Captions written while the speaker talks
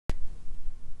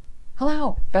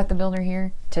Hello, Beth the Builder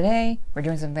here. Today, we're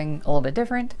doing something a little bit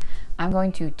different. I'm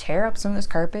going to tear up some of this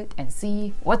carpet and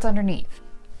see what's underneath.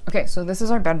 Okay, so this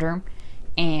is our bedroom,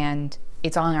 and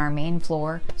it's on our main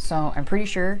floor, so I'm pretty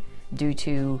sure, due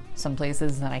to some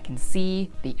places that I can see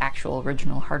the actual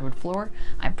original hardwood floor,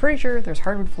 I'm pretty sure there's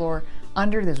hardwood floor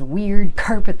under this weird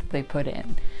carpet that they put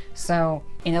in. So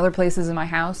in other places in my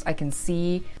house, I can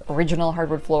see original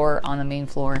hardwood floor on the main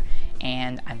floor,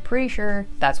 and I'm pretty sure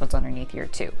that's what's underneath here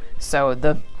too. So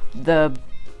the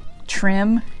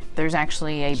trim, there's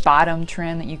actually a bottom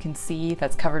trim that you can see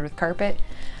that's covered with carpet.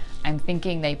 I'm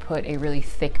thinking they put a really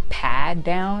thick pad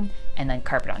down and then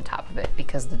carpet on top of it,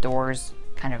 because the doors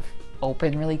kind of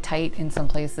open really tight in some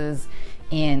places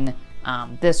in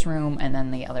this room and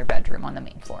then the other bedroom on the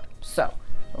main floor. So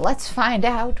let's find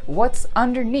out what's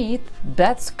underneath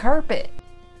Beth's carpet.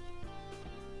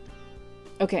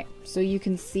 Okay, so you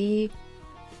can see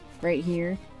right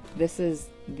here, this is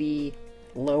the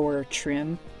lower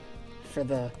trim for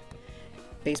the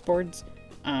baseboards,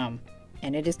 and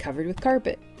it is covered with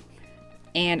carpet.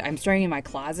 And I'm starting in my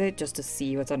closet just to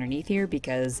see what's underneath here,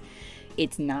 because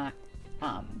it's not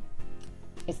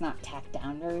tacked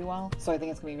down very well. So I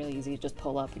think it's gonna be really easy to just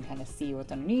pull up and kind of see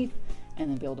what's underneath and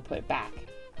then be able to put it back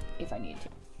if I need to.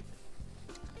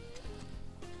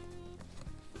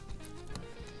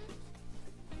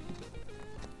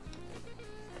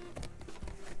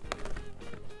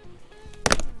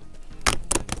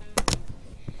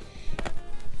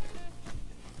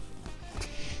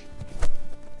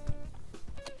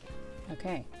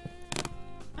 Okay,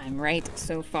 I'm right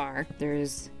so far.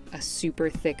 There's a super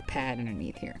thick pad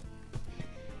underneath here.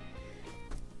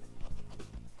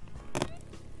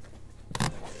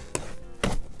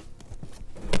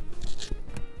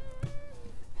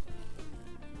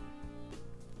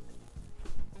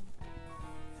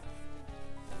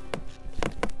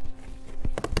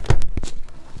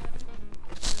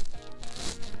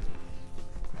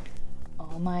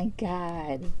 Oh my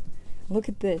God, look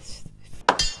at this.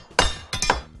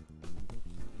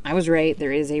 I was right,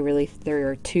 there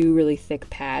are two really thick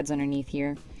pads underneath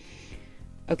here.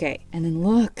 Okay, and then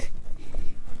look.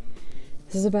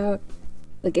 This is about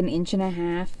like 1.5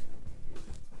 inches.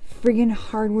 Friggin'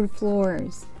 hardwood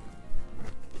floors.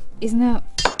 Isn't that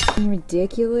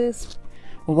ridiculous?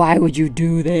 Why would you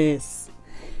do this?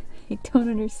 I don't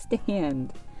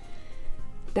understand.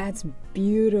 That's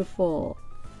beautiful.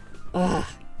 Ugh.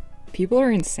 People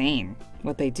are insane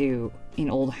what they do in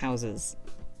old houses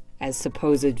as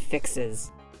supposed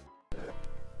fixes.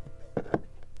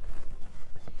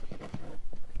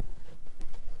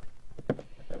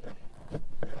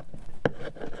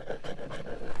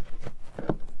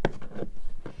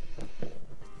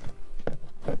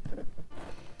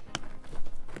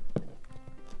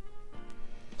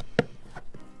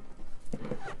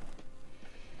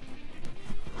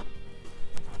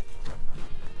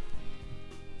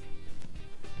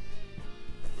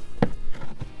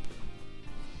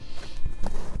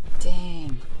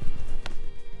 Dang.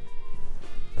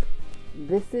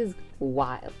 This is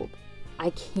wild.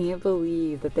 I can't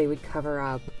believe that they would cover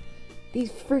up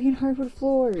these friggin' hardwood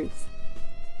floors.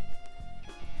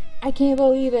 I can't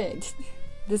believe it.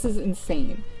 This is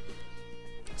insane.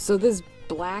 So this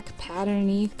black pad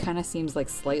underneath kind of seems like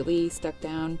slightly stuck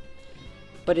down,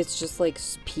 but it's just like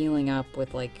peeling up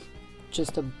with like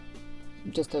just a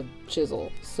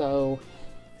chisel. So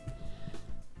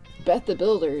Beth the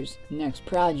Builder's next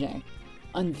project: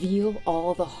 unveil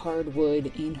all the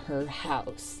hardwood in her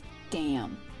house.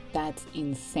 Damn, that's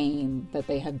insane that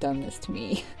they have done this to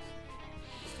me.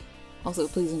 Also,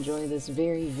 please enjoy this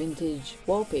very vintage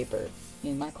wallpaper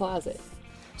in my closet.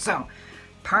 So,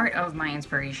 part of my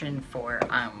inspiration for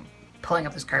pulling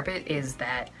up this carpet is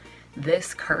that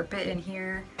this carpet in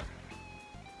here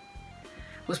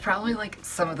was probably like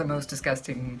some of the most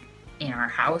disgusting in our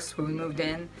house when we moved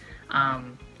in.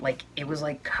 Like it was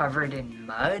like covered in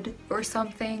mud or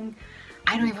something.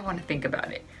 I don't even want to think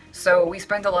about it. So we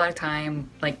spent a lot of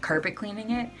time like carpet cleaning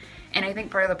it, and I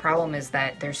think part of the problem is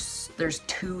that there's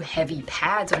two heavy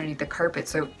pads underneath the carpet,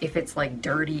 so if it's like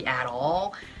dirty at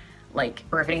all, like,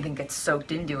 or if anything gets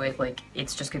soaked into it, like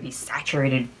it's just gonna be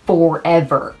saturated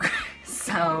forever.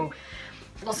 So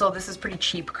also, this is pretty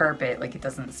cheap carpet, like it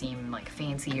doesn't seem like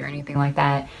fancy or anything like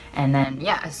that. And then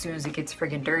yeah, as soon as it gets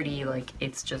friggin' dirty, like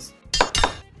it's just...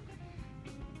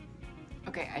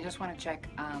 Okay, I just want to check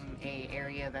a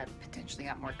area that potentially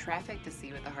got more traffic to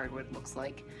see what the hardwood looks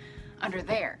like under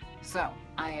there. So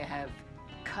I have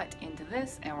cut into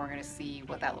this and we're gonna see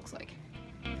what that looks like.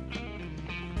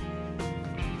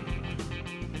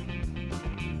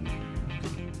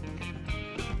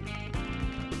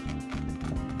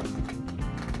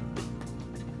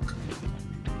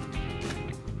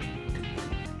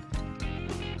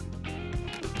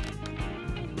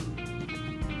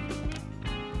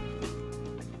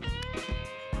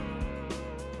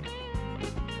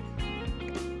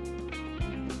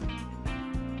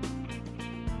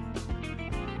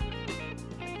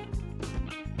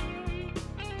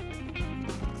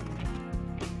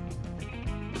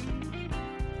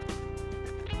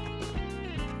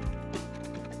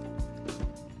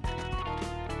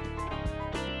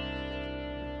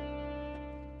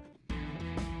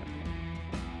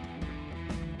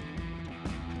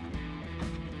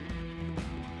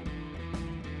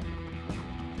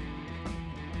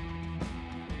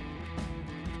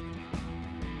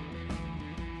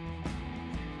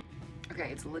 Okay,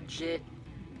 it's legit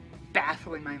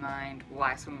baffling my mind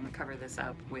why someone would cover this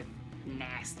up with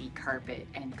nasty carpet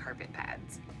and carpet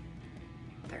pads.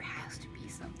 There has to be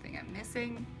something I'm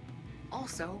missing.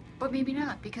 Also, but maybe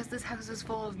not, because this house is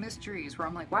full of mysteries where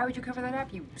I'm like, why would you cover that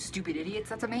up, you stupid idiots?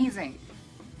 That's amazing.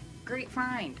 Great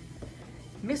find.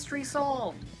 Mystery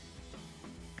solved.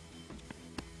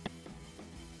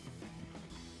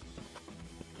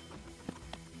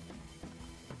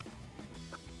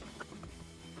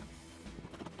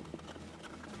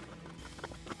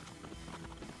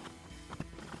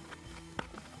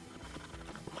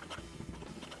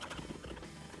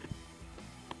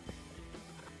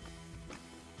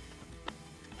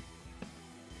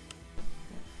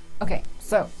 Okay,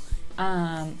 so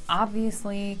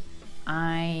obviously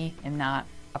I am not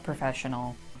a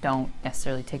professional. Don't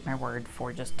necessarily take my word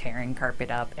for just tearing carpet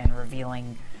up and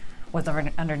revealing what's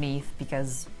underneath,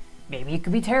 because maybe it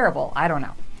could be terrible. I don't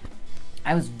know.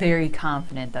 I was very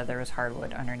confident that there was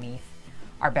hardwood underneath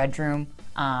our bedroom.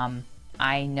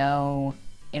 I know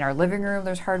in our living room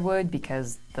there's hardwood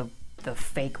because the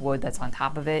fake wood that's on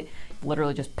top of it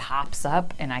literally just pops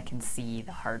up and I can see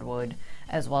the hardwood,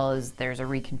 as well as there's a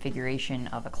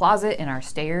reconfiguration of a closet in our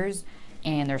stairs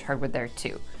and there's hardwood there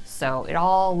too. So it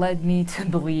all led me to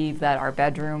believe that our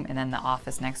bedroom and then the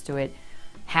office next to it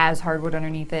has hardwood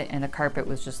underneath it, and the carpet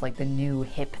was just like the new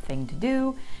hip thing to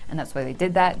do, and that's why they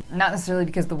did that. Not necessarily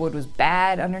because the wood was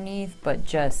bad underneath, but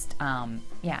just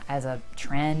yeah, as a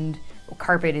trend.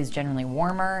 Carpet is generally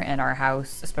warmer, and our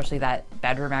house, especially that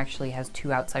bedroom, actually has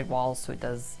 2 outside walls, so it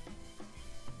does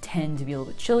tend to be a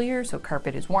little bit chillier, so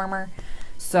carpet is warmer.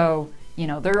 So, you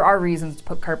know, there are reasons to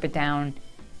put carpet down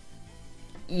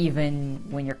even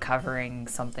when you're covering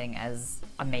something as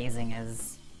amazing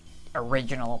as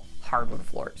original hardwood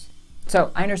floors.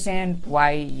 So I understand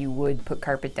why you would put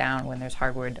carpet down when there's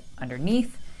hardwood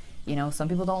underneath. You know, some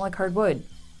people don't like hardwood.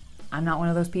 I'm not one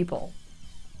of those people.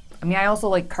 I mean, I also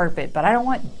like carpet, but I don't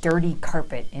want dirty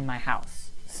carpet in my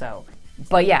house. So,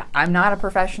 but yeah, I'm not a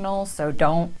professional, so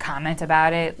don't comment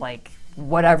about it. Like,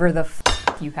 whatever the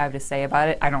you have to say about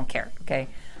it, I don't care, okay?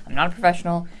 I'm not a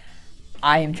professional.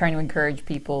 I am trying to encourage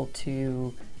people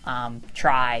to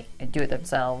try and do it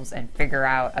themselves and figure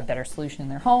out a better solution in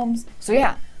their homes. So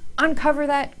yeah, uncover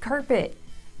that carpet,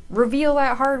 reveal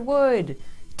that hardwood,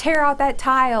 tear out that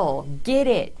tile, get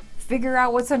it. Figure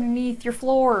out what's underneath your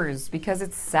floors, because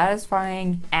it's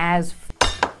satisfying as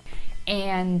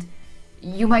and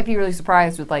you might be really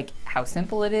surprised with like how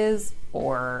simple it is,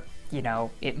 or you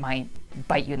know, it might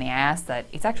bite you in the ass that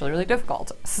it's actually really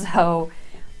difficult. So,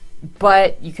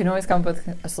 but you can always come up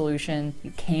with a solution.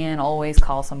 You can always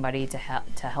call somebody to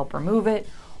help remove it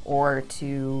or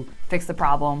to fix the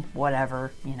problem,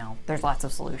 whatever, you know, there's lots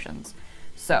of solutions.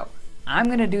 So I'm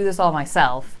gonna do this all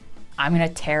myself. I'm gonna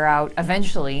tear out,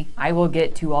 eventually, I will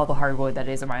get to all the hardwood that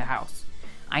is in my house.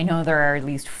 I know there are at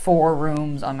least 4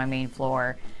 rooms on my main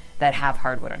floor that have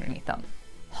hardwood underneath them.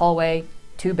 Hallway,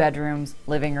 2 bedrooms,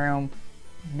 living room,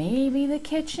 maybe the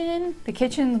kitchen. The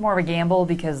kitchen's more of a gamble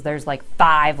because there's like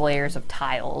 5 layers of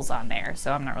tiles on there,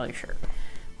 so I'm not really sure.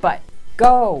 But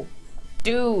go,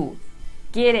 do,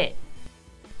 get it.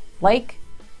 Like,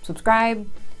 subscribe,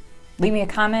 leave me a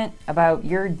comment about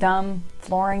your dumb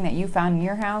flooring that you found in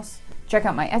your house. Check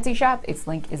out my Etsy shop. Its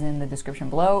link is in the description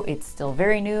below. It's still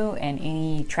very new, and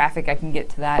any traffic I can get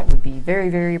to that would be very,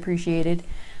 very appreciated.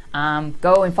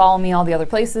 Go and follow me all the other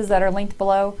places that are linked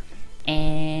below,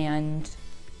 and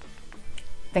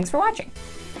thanks for watching.